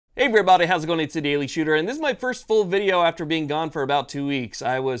Hey everybody, how's it going? It's the Daily Shooter, and this is my first full video after being gone for about 2 weeks.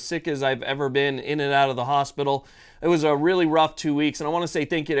 I was sick as I've ever been, in and out of the hospital. It was a really rough 2 weeks, and I want to say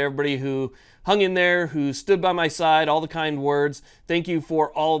thank you to everybody who hung in there, who stood by my side, all the kind words. Thank you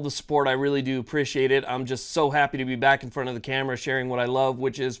for all of the support. I really do appreciate it. I'm just so happy to be back in front of the camera sharing what I love,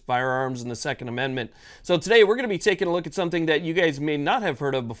 which is firearms and the Second Amendment. So today we're going to be taking a look at something that you guys may not have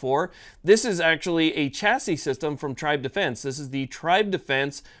heard of before. This is actually a chassis system from Trybe Defense. This is the Trybe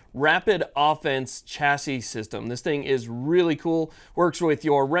Defense Rapid Offense Chassis System. This thing is really cool. Works with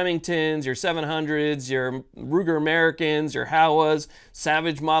your Remingtons, your 700s, your Ruger Americans, your Howas,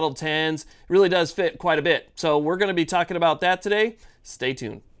 Savage Model 10s. It really does fit quite a bit. So we're going to be talking about that today. Stay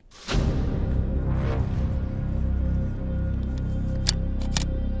tuned.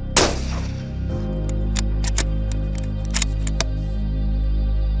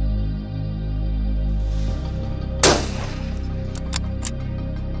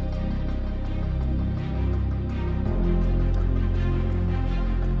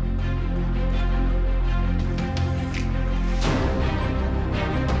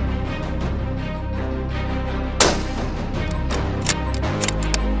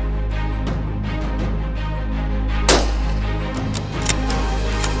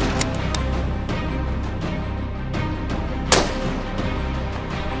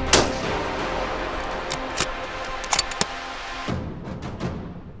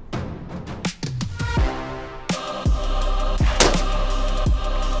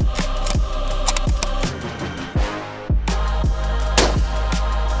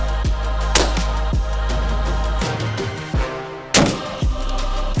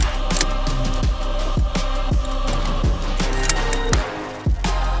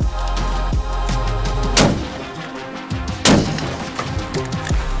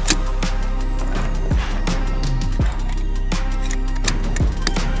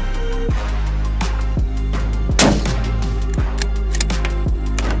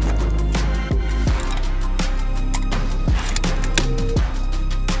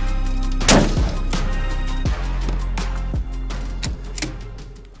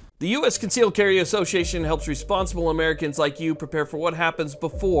 The U.S. Concealed Carry Association helps responsible Americans like you prepare for what happens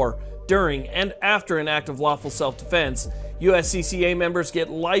before, during, and after an act of lawful self-defense. USCCA members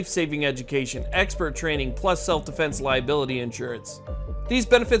get life-saving education, expert training, plus self-defense liability insurance. These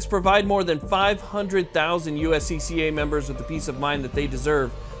benefits provide more than 500,000 USCCA members with the peace of mind that they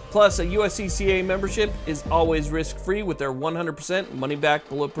deserve. Plus, a USCCA membership is always risk-free with their 100% money-back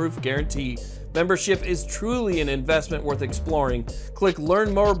bulletproof guarantee. Membership is truly an investment worth exploring. Click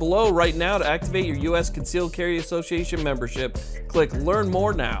Learn More below right now to activate your U.S. Concealed Carry Association membership. Click Learn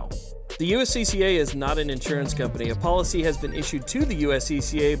More now. The USCCA is not an insurance company. A policy has been issued to the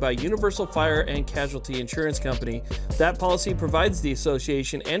USCCA by Universal Fire and Casualty Insurance Company. That policy provides the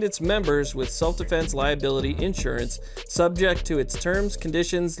association and its members with self-defense liability insurance, subject to its terms,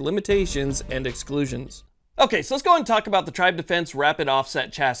 conditions, limitations, and exclusions. Okay, so let's go and talk about the Trybe Defense Rapid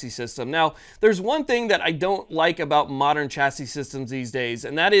Offset Chassis System. Now, there's one thing that I don't like about modern chassis systems these days,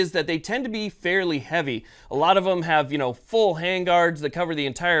 and that is that they tend to be fairly heavy. A lot of them have, full handguards that cover the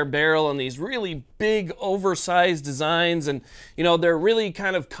entire barrel and these really big, oversized designs, and, they're really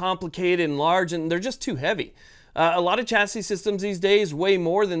kind of complicated and large, and they're just too heavy. A lot of chassis systems these days weigh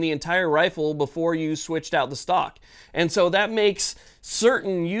more than the entire rifle before you switched out the stock. And so that makes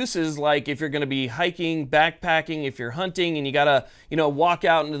certain uses, like if you're going to be hiking, backpacking, if you're hunting and you got to, walk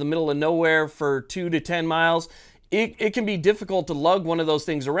out into the middle of nowhere for 2 to 10 miles, it can be difficult to lug one of those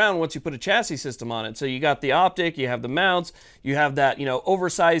things around once you put a chassis system on it. So you got the optic, you have the mounts, you have that,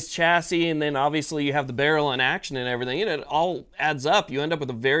 oversized chassis, and then obviously you have the barrel and action and everything. And it all adds up. You end up with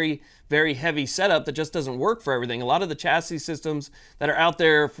a very, very heavy setup that just doesn't work for everything. A lot of the chassis systems that are out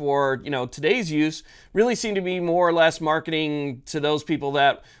there for, today's use really seem to be more or less marketing to those people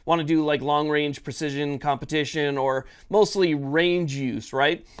that want to do like long range precision competition or mostly range use,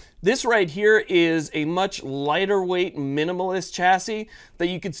 right? This right here is a much lighter weight minimalist chassis that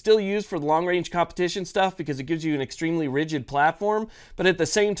you could still use for the long range competition stuff because it gives you an extremely rigid platform, but at the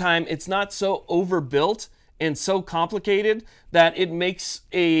same time it's not so overbuilt and so complicated that it makes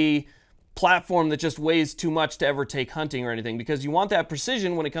a platform that just weighs too much to ever take hunting or anything, because you want that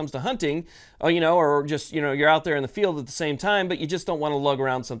precision when it comes to hunting, or just, you're out there in the field at the same time, but you just don't want to lug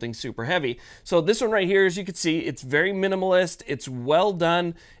around something super heavy. So this one right here, as you can see, it's very minimalist, it's well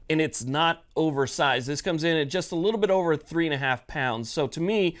done, and it's not oversized. This comes in at just a little bit over 3.5 pounds. So to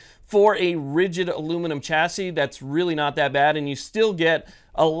me, for a rigid aluminum chassis, that's really not that bad, and you still get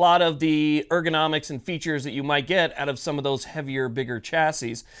a lot of the ergonomics and features that you might get out of some of those heavier, bigger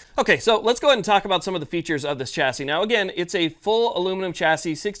chassis. Okay, so let's go ahead and talk about some of the features of this chassis. Now again, it's a full aluminum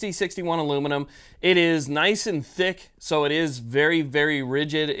chassis, 6061 aluminum. It is nice and thick, so it is very, very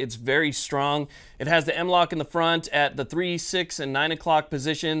rigid. It's very strong. It has the M-LOK in the front at the 3, 6, and 9 o'clock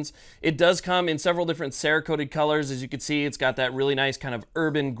positions. It does come in several different Cerakoted colors. As you can see, it's got that really nice kind of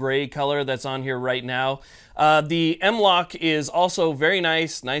urban gray color that's on here right now. The M-LOK is also very nice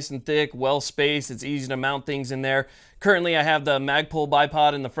and thick, well spaced. It's easy to mount things in there. Currently, I have the Magpul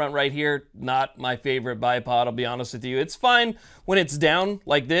bipod in the front right here. Not my favorite bipod, I'll be honest with you. It's fine when it's down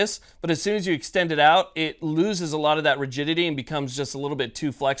like this, but as soon as you extend it out, it loses a lot of that rigidity and becomes just a little bit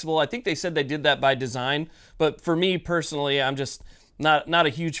too flexible. I think they said they did that by design, but for me personally, I'm just not a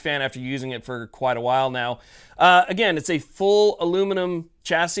huge fan after using it for quite a while now. Again, it's a full aluminum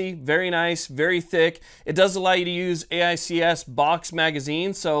chassis, very nice, very thick. It does allow you to use R.O.C.S box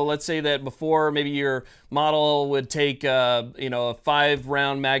magazines. So let's say that before maybe your model would take a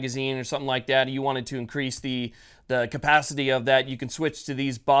 5-round magazine or something like that, and you wanted to increase the capacity of that, you can switch to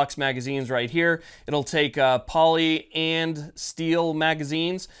these box magazines right here. It'll take poly and steel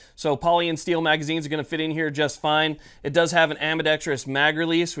magazines. So poly and steel magazines are going to fit in here just fine. It does have an ambidextrous mag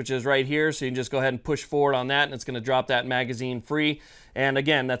release, which is right here. So you can just go ahead and push forward on that, and it's going to drop that magazine free. And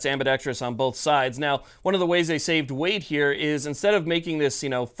again, that's ambidextrous on both sides. Now, one of the ways they saved weight here is instead of making this,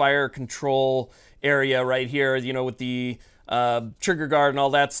 fire control area right here, with the trigger guard and all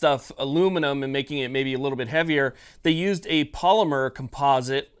that stuff aluminum and making it maybe a little bit heavier, they used a polymer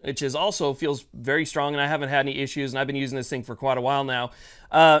composite, which is also feels very strong, and I haven't had any issues, and I've been using this thing for quite a while now.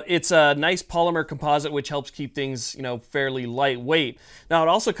 It's a nice polymer composite which helps keep things fairly lightweight. Now it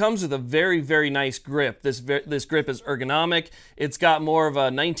also comes with a very, very nice grip. This grip is ergonomic. It's got more of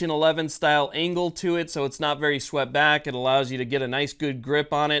a 1911 style angle to it, so it's not very swept back. It allows you to get a nice good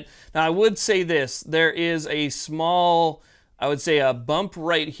grip on it. Now I would say this, there is a small, I would say, a bump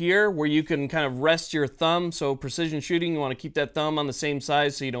right here where you can kind of rest your thumb. So precision shooting, you want to keep that thumb on the same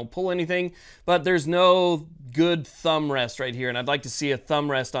size so you don't pull anything, but there's no good thumb rest right here, and I'd like to see a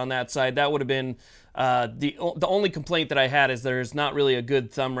thumb rest on that side. That would have been the only complaint that I had, is there's not really a good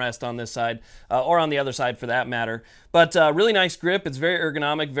thumb rest on this side, or on the other side for that matter. But really nice grip. It's very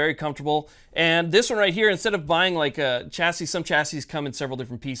ergonomic, very comfortable. And this one right here, instead of buying like a chassis, some chassis come in several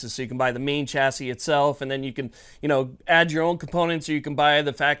different pieces. So you can buy the main chassis itself, and then you can, add your own components, or you can buy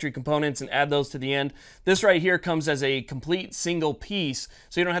the factory components and add those to the end. This right here comes as a complete single piece,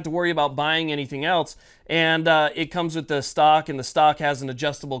 so you don't have to worry about buying anything else. And it comes with the stock, and the stock has an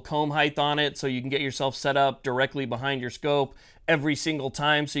adjustable comb height on it, so you can get yourself set up directly behind your scope every single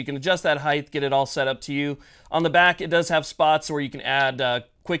time. So you can adjust that height, get it all set up to you. On the back, it does have spots where you can add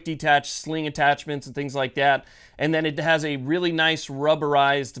quick detach sling attachments and things like that. And then it has a really nice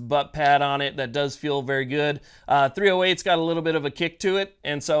rubberized butt pad on it that does feel very good. 308's got a little bit of a kick to it,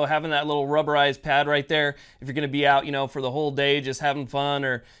 and so having that little rubberized pad right there, if you're going to be out, for the whole day just having fun,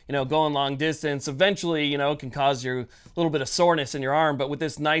 or going long distance, eventually, it can cause you a little bit of soreness in your arm. But with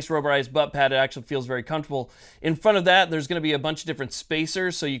this nice rubberized butt pad, it actually feels very comfortable. In front of that, there's going to be a bunch of different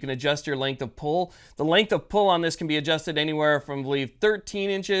spacers, so you can adjust your length of pull. The length of pull on this can be adjusted anywhere from, I believe,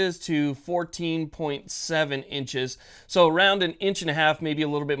 13 inches to 14.7 inches. So around 1.5 inches, maybe a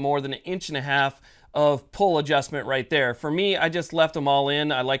little bit more than 1.5 inches of pull adjustment right there. For me, I just left them all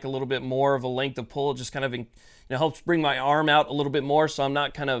in. I like a little bit more of a length of pull. It just kind of helps bring my arm out a little bit more, so I'm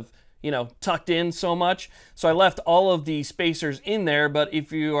not kind of tucked in so much. So I left all of the spacers in there. But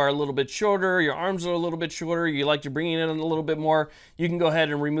if you are a little bit shorter, your arms are a little bit shorter, you like to bring it in a little bit more, you can go ahead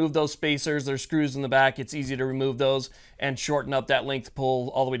and remove those spacers. There's screws in the back. It's easy to remove those and shorten up that length pull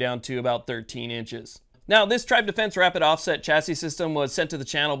all the way down to about 13 inches. Now, this Trybe Defense Rapid Offset chassis system was sent to the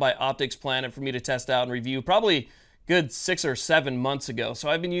channel by Optics Planet for me to test out and review probably good 6 or 7 months ago. So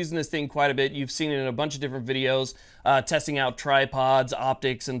I've been using this thing quite a bit. You've seen it in a bunch of different videos, testing out tripods,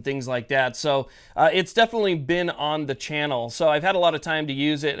 optics, and things like that. So it's definitely been on the channel. So I've had a lot of time to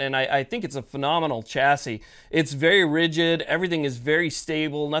use it, and I think it's a phenomenal chassis. It's very rigid. Everything is very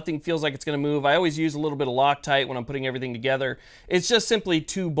stable. Nothing feels like it's going to move. I always use a little bit of Loctite when I'm putting everything together. It's just simply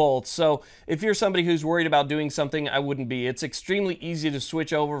 2 bolts. So if you're somebody who's worried about doing something, I wouldn't be. It's extremely easy to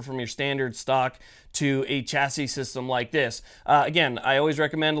switch over from your standard stock to a chassis system like this. Again, I always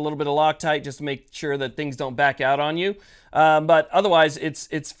recommend a little bit of Loctite just to make sure that things don't back out on you. But otherwise,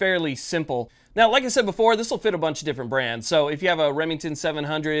 it's fairly simple. Now, like I said before, this will fit a bunch of different brands. So if you have a Remington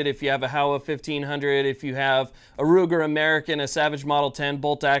 700, if you have a Howa 1500, if you have a Ruger American, a Savage Model 10,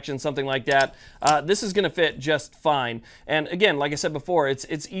 bolt action, something like that, this is going to fit just fine. And again, like I said before,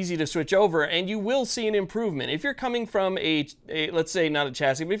 it's easy to switch over, and you will see an improvement. If you're coming from a let's say not a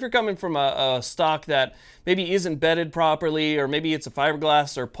chassis, but if you're coming from a stock that maybe isn't bedded properly, or maybe it's a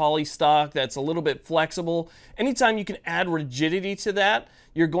fiberglass or poly stock that's a little bit flexible, anytime you can add rigidity to that,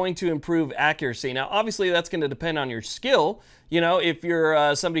 you're going to improve accuracy. Now, obviously, that's going to depend on your skill. You know, if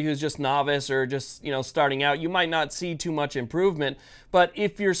you're somebody who's just novice or just, you know, starting out, you might not see too much improvement. But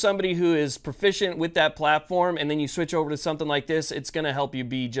if you're somebody who is proficient with that platform and then you switch over to something like this, it's going to help you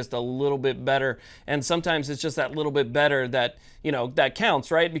be just a little bit better. And sometimes it's just that little bit better that, you know, that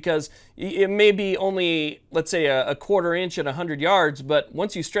counts, right? Because it may be only, let's say, a quarter inch at 100 yards, but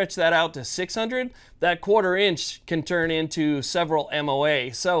once you stretch that out to 600, that quarter inch can turn into several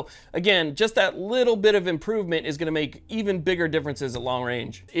MOA. So again, just that little bit of improvement is going to make even bigger differences at long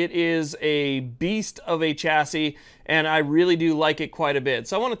range. It is a beast of a chassis, and I really do like it quite a bit.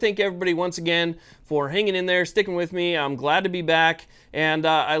 So I want to thank everybody once again for hanging in there, sticking with me. I'm glad to be back, and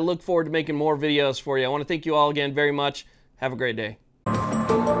I look forward to making more videos for you. I want to thank you all again very much. Have a great day.